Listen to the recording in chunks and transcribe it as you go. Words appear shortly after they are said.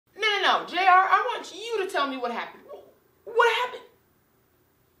No, JR, I want you to tell me what happened. What happened?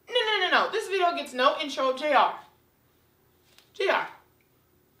 No. This video gets no intro, JR. JR.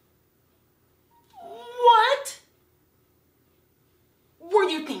 What were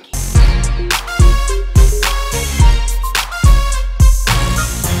you thinking?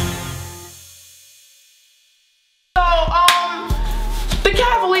 The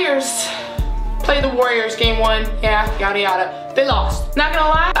Cavaliers played the Warriors game 1. Yeah, yada yada. They lost. Not gonna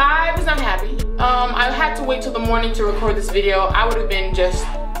lie, I was not happy. I had to wait till the morning to record this video. I would have been just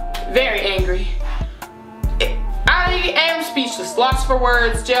very angry. I am speechless. Lost for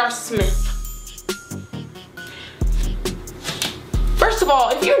words. J.R. Smith. First of all,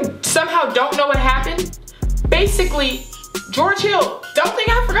 if you somehow don't know what happened, basically, George Hill, don't think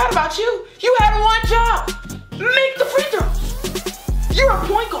I forgot about you. You had one job. Make the free throws. You're a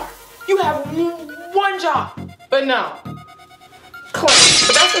point guard. You have one job. But no. Clay.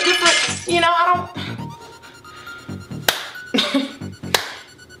 But that's a different, you know, I don't.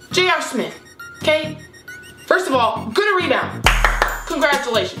 J.R. Smith, okay? First of all, good rebound.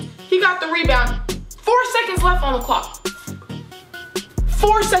 Congratulations. He got the rebound. 4 seconds left on the clock.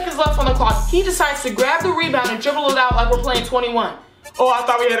 4 seconds left on the clock. He decides to grab the rebound and dribble it out like we're playing 21. Oh, I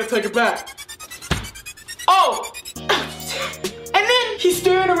thought we had to take it back. Oh. And then he's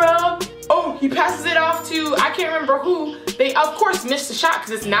staring around. Oh, he passes it off to, I can't remember who. They, of course, missed the shot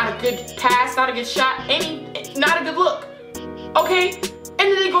because it's not a good pass, not a good shot, not a good look. Okay? And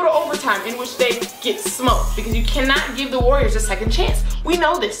then they go to overtime, in which they get smoked because you cannot give the Warriors a second chance. We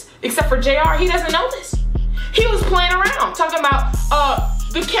know this, except for JR, he doesn't know this. He was playing around, talking about,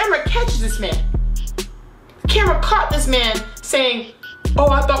 the camera catches this man. The camera caught this man saying, oh,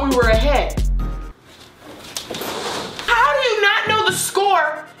 I thought we were ahead. How do you not know the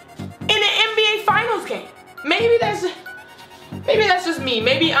score in an NBA Finals game? Maybe that's just me.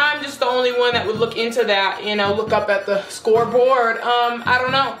 Maybe I'm just the only one that would look into that, you know, look up at the scoreboard. I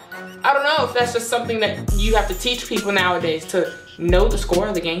don't know. I don't know if that's just something that you have to teach people nowadays, to know the score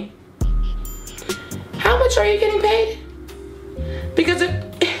of the game. How much are you getting paid? Because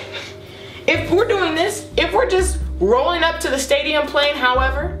if we're doing this, if we're just rolling up to the stadium playing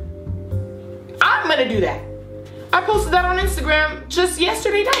however, I'm gonna do that. I posted that on Instagram just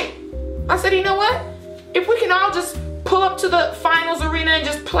yesterday night. I said, you know what? If we can all just pull up to the finals arena and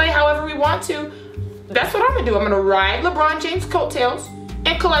just play however we want to, that's what I'm gonna do. I'm gonna ride LeBron James' coattails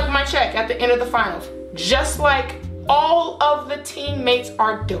and collect my check at the end of the finals, just like all of the teammates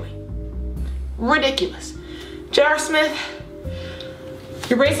are doing. Ridiculous. J.R. Smith,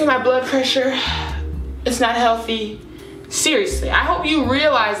 you're raising my blood pressure. It's not healthy. Seriously, I hope you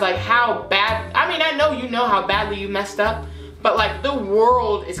realize like how bad, I mean, I know you know how badly you messed up, but like the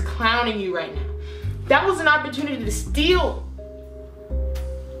world is clowning you right now. That was an opportunity to steal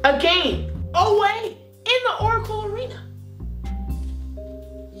a game away in the Oracle Arena.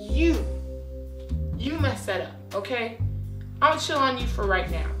 You messed that up, okay? I'm gonna chill on you for right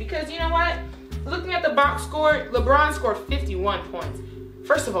now because you know what? Looking at the box score, LeBron scored 51 points.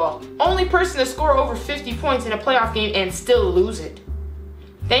 First of all, only person to score over 50 points in a playoff game and still lose it.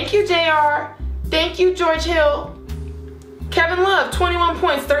 Thank you, JR. Thank you, George Hill. Kevin Love, 21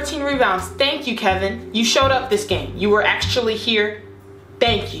 points, 13 rebounds. Thank you, Kevin. You showed up this game. You were actually here.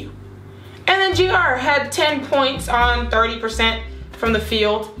 Thank you. And then JR had 10 points on 30% from the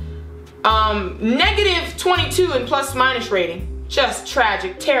field. Negative 22 in plus minus rating. Just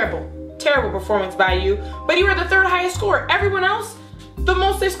tragic, terrible performance by you. But you were the third highest scorer. Everyone else, the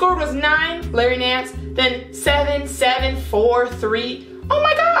most they scored was 9, Larry Nance, then 7, 7, 4, 3. Oh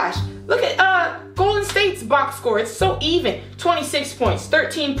my gosh. Look at Golden State's box score. It's so even. 26 points,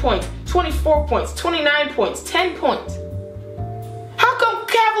 13 points, 24 points, 29 points, 10 points. How come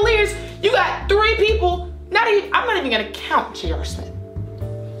Cavaliers, you got 3 people, I'm not even gonna count J.R. Smith.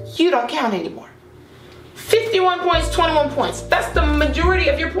 You don't count anymore. 51 points, 21 points. That's the majority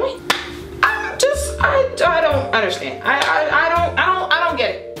of your points. I don't understand. I don't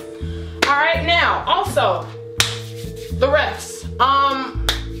get it. All right, now, also, the refs.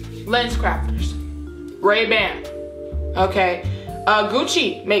 Lens crafters. Ray-Ban. Okay.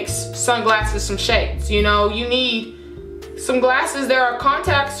 Gucci makes sunglasses, some shades. You know, you need some glasses. There are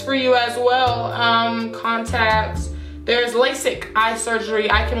contacts for you as well. Contacts. There's LASIK eye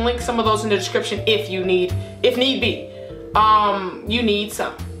surgery. I can link some of those in the description if need be. You need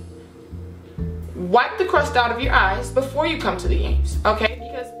some. Wipe the crust out of your eyes before you come to the games, okay?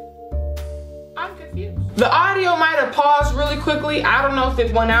 Because I'm confused. The audio might have paused really quickly. I don't know if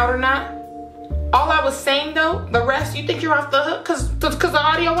it went out or not. All I was saying though, the rest, you think you're off the hook because the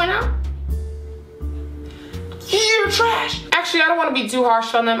audio went out? You're trash. Actually, I don't want to be too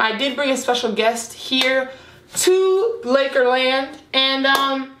harsh on them. I did bring a special guest here to Lakerland, and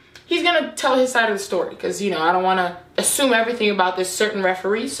he's gonna tell his side of the story because, you know, I don't want to assume everything about this certain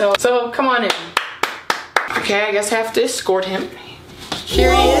referee. So come on in. Okay, I guess I have to escort him.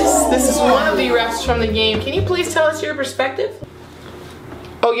 Here he is. This is one of the refs from the game. Can you please tell us your perspective?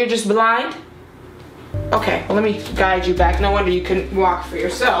 Oh, you're just blind? Okay, well, let me guide you back. No wonder you couldn't walk for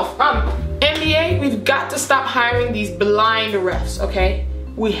yourself. NBA, we've got to stop hiring these blind refs, okay?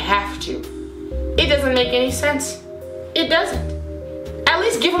 We have to. It doesn't make any sense. It doesn't. At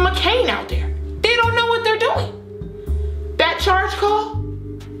least give them a cane out there. They don't know what they're doing. That charge call,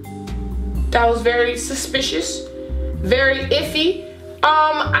 that was very suspicious, very iffy.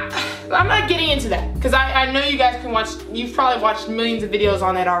 I'm not getting into that because I know you guys can watch, you've probably watched millions of videos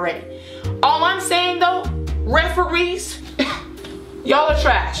on that already. All I'm saying though, referees, y'all are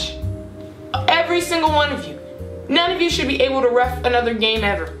trash. Every single one of you. None of you should be able to ref another game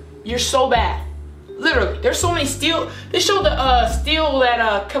ever. You're so bad. Literally, there's so many steal. They showed the steal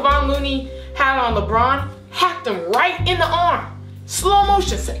that Cavaliers had on LeBron, hacked him right in the arm. Slow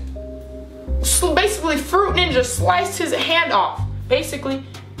motion. So basically, Fruit Ninja sliced his hand off, basically.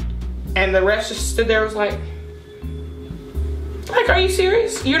 And the ref just stood there, was like, are you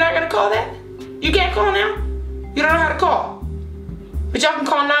serious? You're not gonna call that? You can't call now? You don't know how to call. But y'all can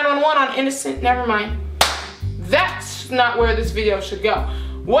call 911 on innocent, never mind. That's not where this video should go.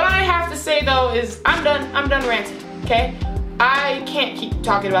 What I have to say though is I'm done ranting, okay? I can't keep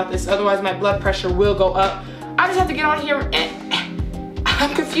talking about this, otherwise my blood pressure will go up. I just have to get on here and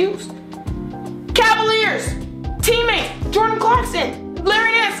I'm confused. Cavaliers, teammates, Jordan Clarkson,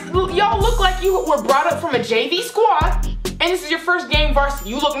 Larry Nance, y'all look like you were brought up from a JV squad and this is your first game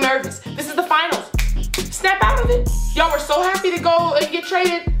varsity. You look nervous. This is the finals. Snap out of it. Y'all were so happy to go and get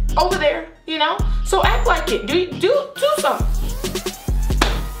traded over there, you know? So act like it. Do something.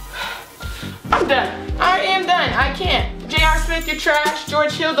 I'm done. I am done. I can't. J.R. Smith, you're trash.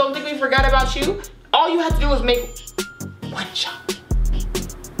 George Hill, don't think we forgot about you. All you have to do is make one shot.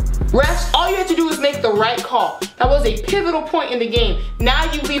 Refs, all you have to do is make the right call. That was a pivotal point in the game. Now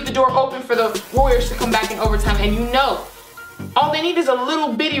you leave the door open for the Warriors to come back in overtime, and you know, all they need is a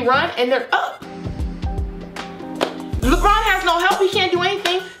little bitty run, and they're up. LeBron has no help. He can't do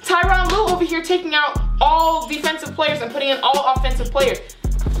anything. Tyronn Lue over here taking out all defensive players and putting in all offensive players.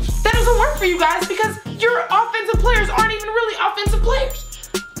 That doesn't work for you guys because your offensive players aren't even really offensive players.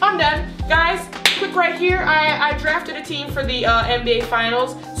 I'm done. Guys, quick right here. I drafted a team for the NBA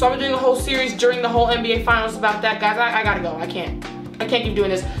Finals. So I'm doing a whole series during the whole NBA Finals about that, guys. I gotta go. I can't keep doing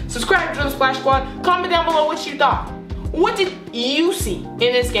this. Subscribe to the Splash Squad. Comment down below what you thought. What did you see in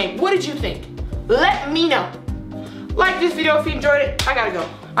this game? What did you think? Let me know. Like this video if you enjoyed it. I gotta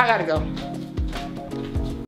go.